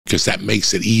because that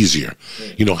makes it easier.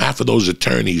 You know, half of those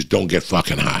attorneys don't get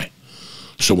fucking high.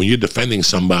 So when you're defending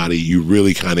somebody, you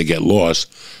really kind of get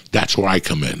lost. That's where I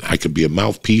come in. I could be a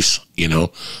mouthpiece, you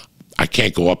know. I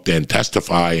can't go up there and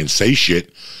testify and say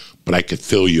shit, but I could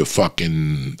fill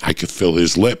I could fill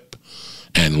his lip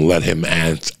and let him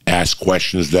ask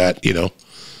questions that, you know,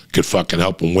 could fucking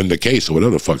help him win the case or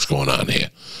whatever the fuck's going on here.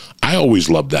 I always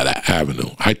loved that avenue.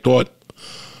 I thought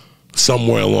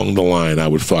somewhere along the line I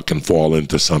would fucking fall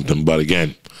into something, but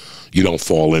again, you don't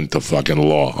fall into fucking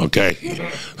law, okay?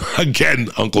 Again,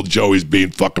 Uncle Joey's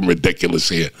being fucking ridiculous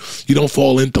here. You don't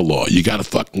fall into law. You gotta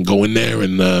fucking go in there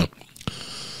and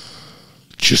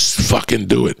just fucking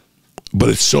do it. But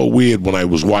it's so weird when I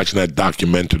was watching that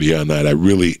documentary the other night. I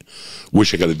really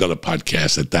wish I could have done a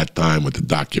podcast at that time with the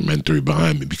documentary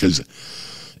behind me, because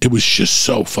it was just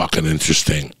so fucking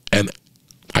interesting. And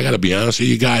I gotta be honest with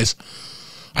you guys,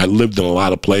 I lived in a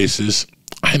lot of places.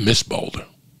 I miss Boulder.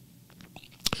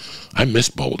 I miss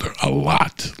Boulder a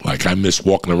lot. Like, I miss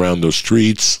walking around those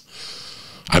streets.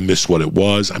 I miss what it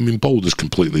was. I mean, Boulder's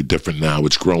completely different now.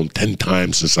 It's grown 10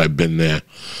 times since I've been there.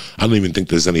 I don't even think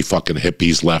there's any fucking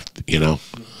hippies left, you know.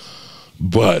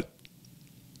 But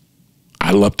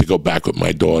I love to go back with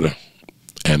my daughter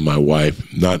and my wife.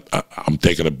 I'm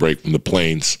taking a break from the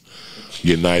planes.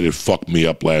 United fucked me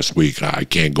up last week. I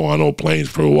can't go on no planes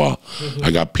for a while. I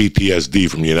got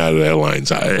PTSD from United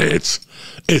Airlines.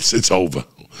 It's over.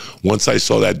 Once I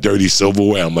saw that dirty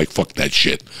silverware, I'm like, fuck that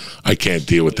shit. I can't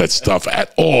deal with that stuff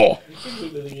at all.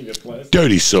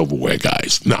 Dirty silverware,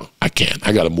 guys. No, I can't.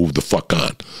 I got to move the fuck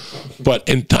on. But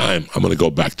in time, I'm going to go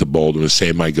back to Boulder and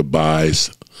say my goodbyes.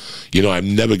 You know, I've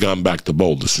never gone back to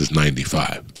Boulder since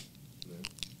 '95.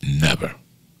 Never.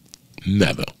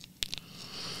 Never.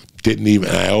 Didn't even,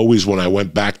 I always, when I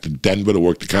went back to Denver to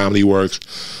work the Comedy Works,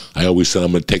 I always said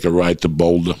I'm going to take a ride to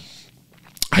Boulder.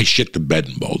 I shit the bed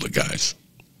in Boulder, guys.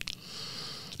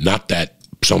 Not that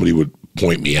somebody would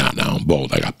point me out now in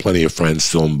Boulder. I got plenty of friends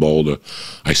still in Boulder.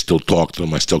 I still talk to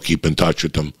them. I still keep in touch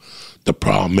with them. The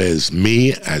problem is,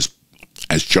 me, as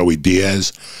Joey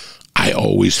Diaz, I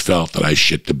always felt that I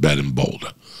shit the bed in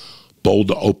Boulder.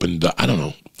 Boulder opened, I don't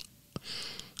know,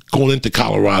 going into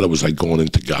Colorado was like going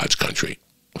into God's country.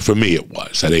 For me, it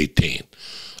was, at 18.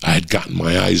 I had gotten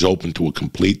my eyes open to a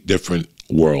complete different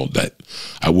world that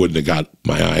I wouldn't have got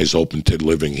my eyes open to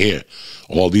living here.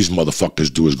 All these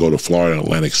motherfuckers do is go to Florida and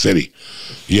Atlantic City.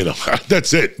 You know,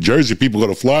 that's it. Jersey people go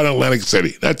to Florida and Atlantic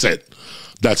City. That's it.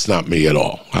 That's not me at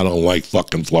all. I don't like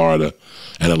fucking Florida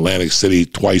and Atlantic City.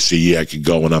 Twice a year I could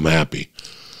go and I'm happy.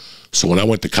 So when I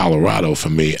went to Colorado, for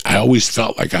me, I always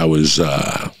felt like I was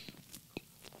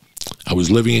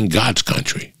living in God's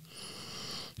country.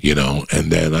 You know,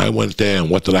 and then I went there, and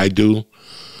what did I do?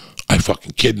 I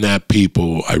fucking kidnapped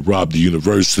people. I robbed the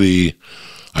university.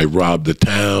 I robbed the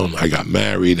town. I got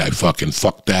married. I fucking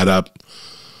fucked that up.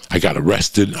 I got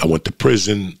arrested. I went to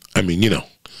prison. I mean, you know,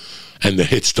 and the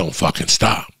hits don't fucking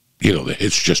stop. You know, the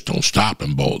hits just don't stop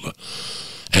in Boulder.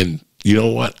 And you know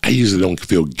what? I usually don't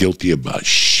feel guilty about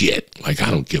shit. Like,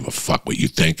 I don't give a fuck what you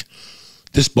think.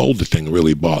 This Boulder thing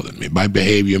really bothered me. My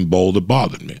behavior in Boulder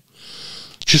bothered me.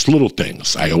 Just little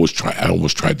things. I almost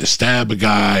tried to stab a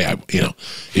guy.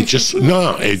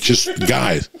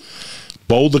 Guys,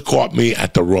 Boulder caught me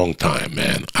at the wrong time,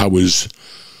 man. I was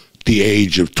the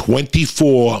age of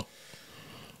 24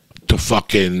 to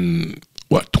fucking,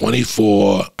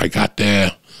 24. I got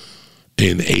there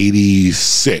in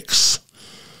 86.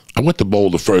 I went to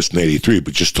Boulder first in 83,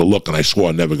 but just to look, and I swore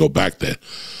I'd never go back there.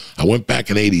 I went back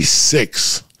in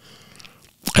 86.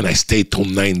 And I stayed till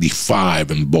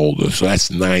 95 in Boulder, so that's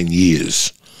 9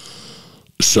 years.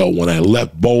 So when I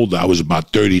left Boulder, I was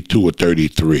about 32 or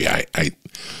 33. I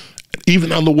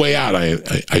even on the way out,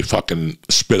 I fucking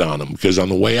spit on them, because on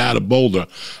the way out of Boulder,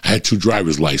 I had 2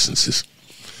 driver's licenses.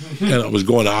 And I was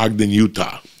going to Ogden,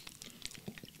 Utah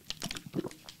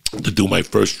to do my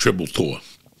first triple tour.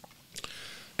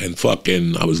 And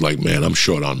fucking, I was like, man, I'm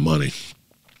short on money.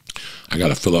 I got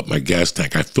to fill up my gas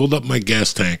tank. I filled up my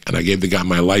gas tank, and I gave the guy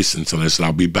my license, and I said,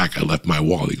 I'll be back. I left my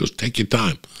wallet. He goes, take your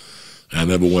time. And I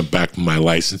never went back for my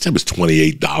license. It was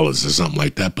 $28 or something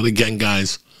like that. But again,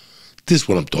 guys, this is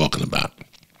what I'm talking about.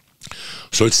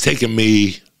 So it's taken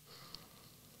me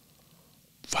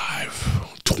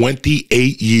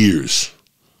 28 years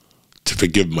to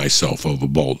forgive myself over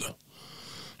Boulder.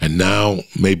 And now,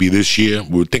 maybe this year,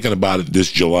 we were thinking about it this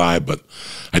July, but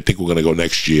I think we're going to go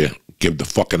next year. Give the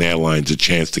fucking airlines a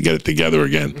chance to get it together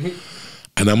again.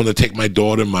 And I'm going to take my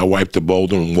daughter and my wife to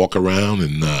Boulder and walk around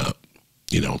and,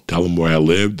 you know, tell them where I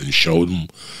lived and show them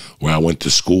where I went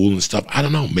to school and stuff. I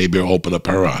don't know. Maybe it'll open up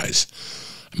her eyes.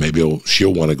 Maybe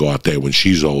she'll want to go out there when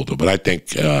she's older. But I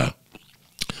think it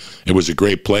was a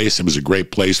great place. It was a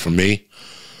great place for me.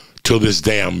 Till this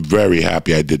day, I'm very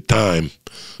happy I did time,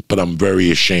 but I'm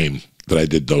very ashamed that I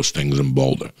did those things in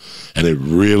Boulder. And it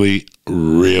really,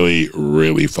 really,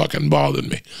 really fucking bothered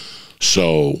me.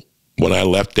 So when I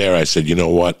left there, I said, you know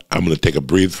what? I'm going to take a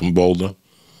breathe from Boulder.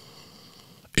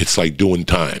 It's like doing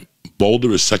time.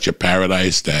 Boulder is such a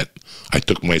paradise that I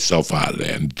took myself out of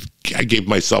there. And I gave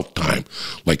myself time,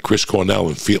 like Chris Cornell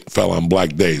and Fell on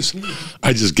Black Days.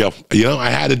 I just got, you know, I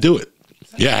had to do it.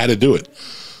 Yeah, I had to do it.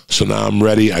 So now I'm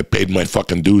ready. I paid my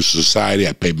fucking dues to society.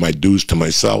 I paid my dues to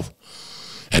myself.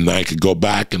 And now I could go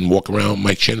back and walk around with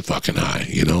my chin fucking high,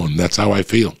 you know, and that's how I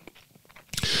feel.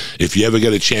 If you ever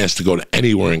get a chance to go to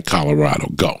anywhere in Colorado,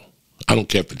 go. I don't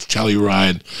care if it's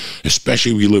Telluride,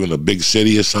 especially if you live in a big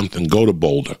city or something, go to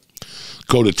Boulder.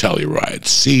 Go to Telluride.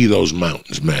 See those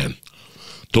mountains, man.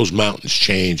 Those mountains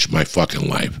changed my fucking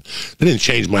life. They didn't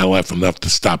change my life enough to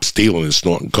stop stealing and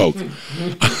snorting coke.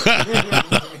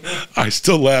 I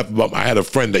still laugh about, I had a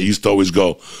friend that used to always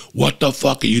go, what the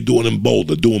fuck are you doing in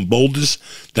Boulder? Doing boulders?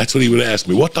 That's what he would ask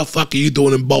me. What the fuck are you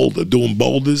doing in Boulder? Doing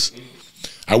boulders?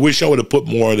 I wish I would have put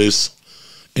more of this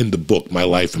in the book, My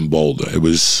Life in Boulder. I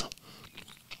was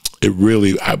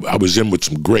in with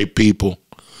some great people.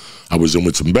 I was in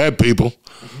with some bad people,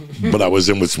 but I was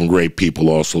in with some great people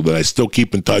also that I still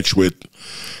keep in touch with.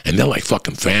 And they're like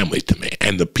fucking family to me.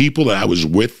 And the people that I was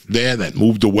with there that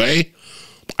moved away,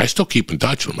 I still keep in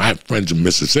touch with them. I have friends in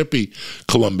Mississippi,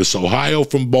 Columbus, Ohio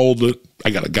from Boulder. I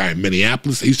got a guy in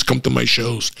Minneapolis that used to come to my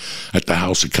shows at the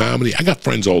House of Comedy. I got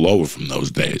friends all over from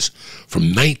those days. From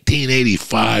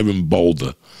 1985 in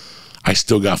Boulder, I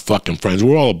still got fucking friends.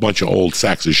 We're all a bunch of old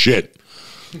sacks of shit.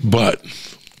 But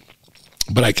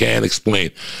I can't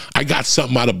explain. I got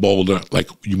something out of Boulder. Like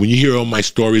when you hear all my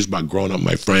stories about growing up with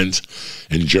my friends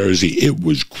in Jersey, it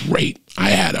was great. I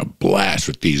had a blast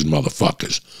with these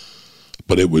motherfuckers.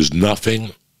 But it was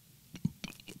nothing.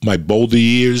 My Boulder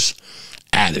years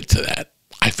added to that.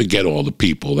 I forget all the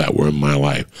people that were in my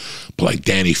life. But like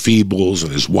Danny Feebles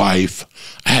and his wife,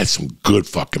 I had some good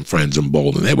fucking friends in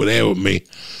Boulder. They were there with me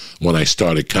when I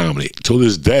started comedy. Till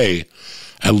this day,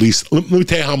 at least, let me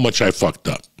tell you how much I fucked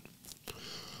up.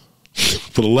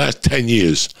 For the last 10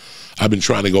 years, I've been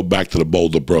trying to go back to the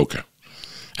Boulder Broker.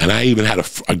 And I even had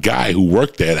a guy who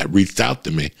worked there that reached out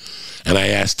to me. And I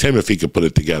asked him if he could put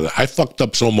it together. I fucked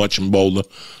up so much in Boulder,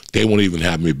 they won't even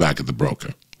have me back at the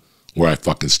Broker, where I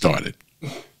fucking started.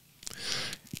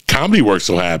 Comedy Works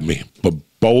will have me, but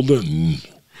Boulder,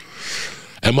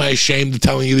 am I ashamed of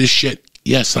telling you this shit?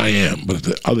 Yes, I am. But at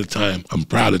the other time, I'm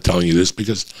proud of telling you this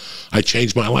because I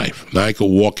changed my life. Now I could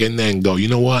walk in there and go, you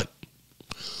know what?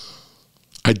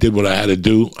 I did what I had to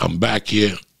do. I'm back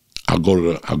here. I'll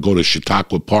go to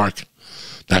Chautauqua Park.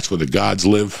 That's where the gods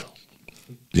live.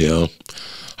 You know,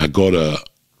 I go to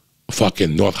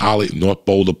fucking North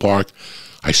Boulder Park.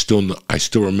 I still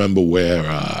remember where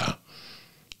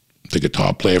the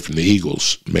guitar player from the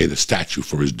Eagles made a statue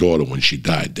for his daughter when she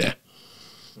died there.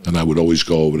 And I would always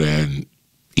go over there and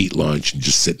eat lunch and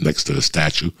just sit next to the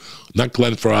statue. Not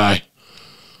Glenn Fry,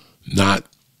 not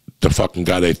the fucking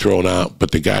guy they thrown out,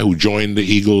 but the guy who joined the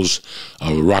Eagles,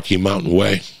 Rocky Mountain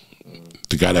Way,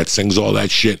 the guy that sings all that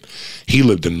shit. He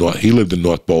lived in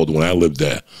North Boulder when I lived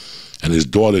there, and his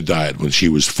daughter died when she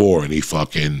was 4, and he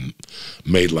fucking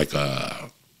made like a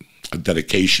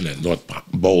dedication at North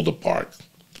Boulder Park.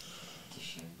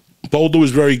 Boulder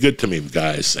was very good to me,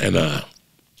 guys, and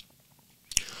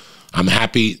I'm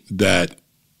happy that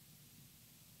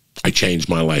I changed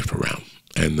my life around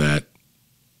and that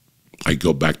I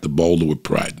go back to Boulder with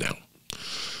pride now.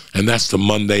 And that's the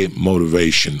Monday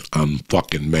motivation on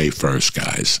fucking May 1st,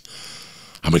 guys.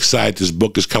 I'm excited this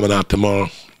book is coming out tomorrow,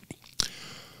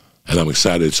 and I'm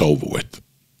excited it's over with.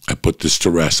 I put this to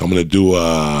rest. I'm going to do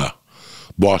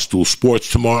Barstool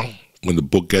Sports tomorrow when the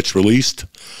book gets released,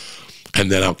 and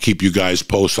then I'll keep you guys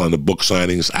posted on the book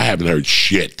signings. I haven't heard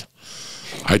shit.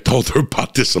 I told her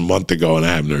about this a month ago, and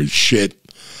I haven't heard shit.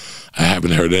 I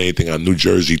haven't heard anything on New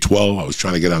Jersey 12. I was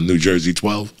trying to get on New Jersey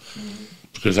 12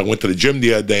 because I went to the gym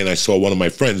the other day and I saw one of my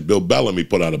friends, Bill Bellamy,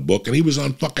 put out a book, and he was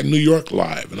on fucking New York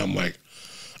Live. And I'm like,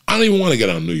 I don't even want to get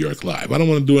on New York Live. I don't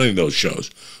want to do any of those shows.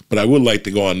 But I would like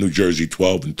to go on New Jersey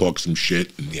 12 and talk some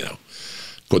shit and, you know,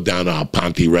 go down to Al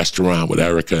Ponte restaurant with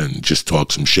Erica and just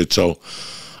talk some shit. So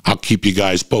I'll keep you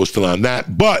guys posted on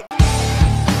that. But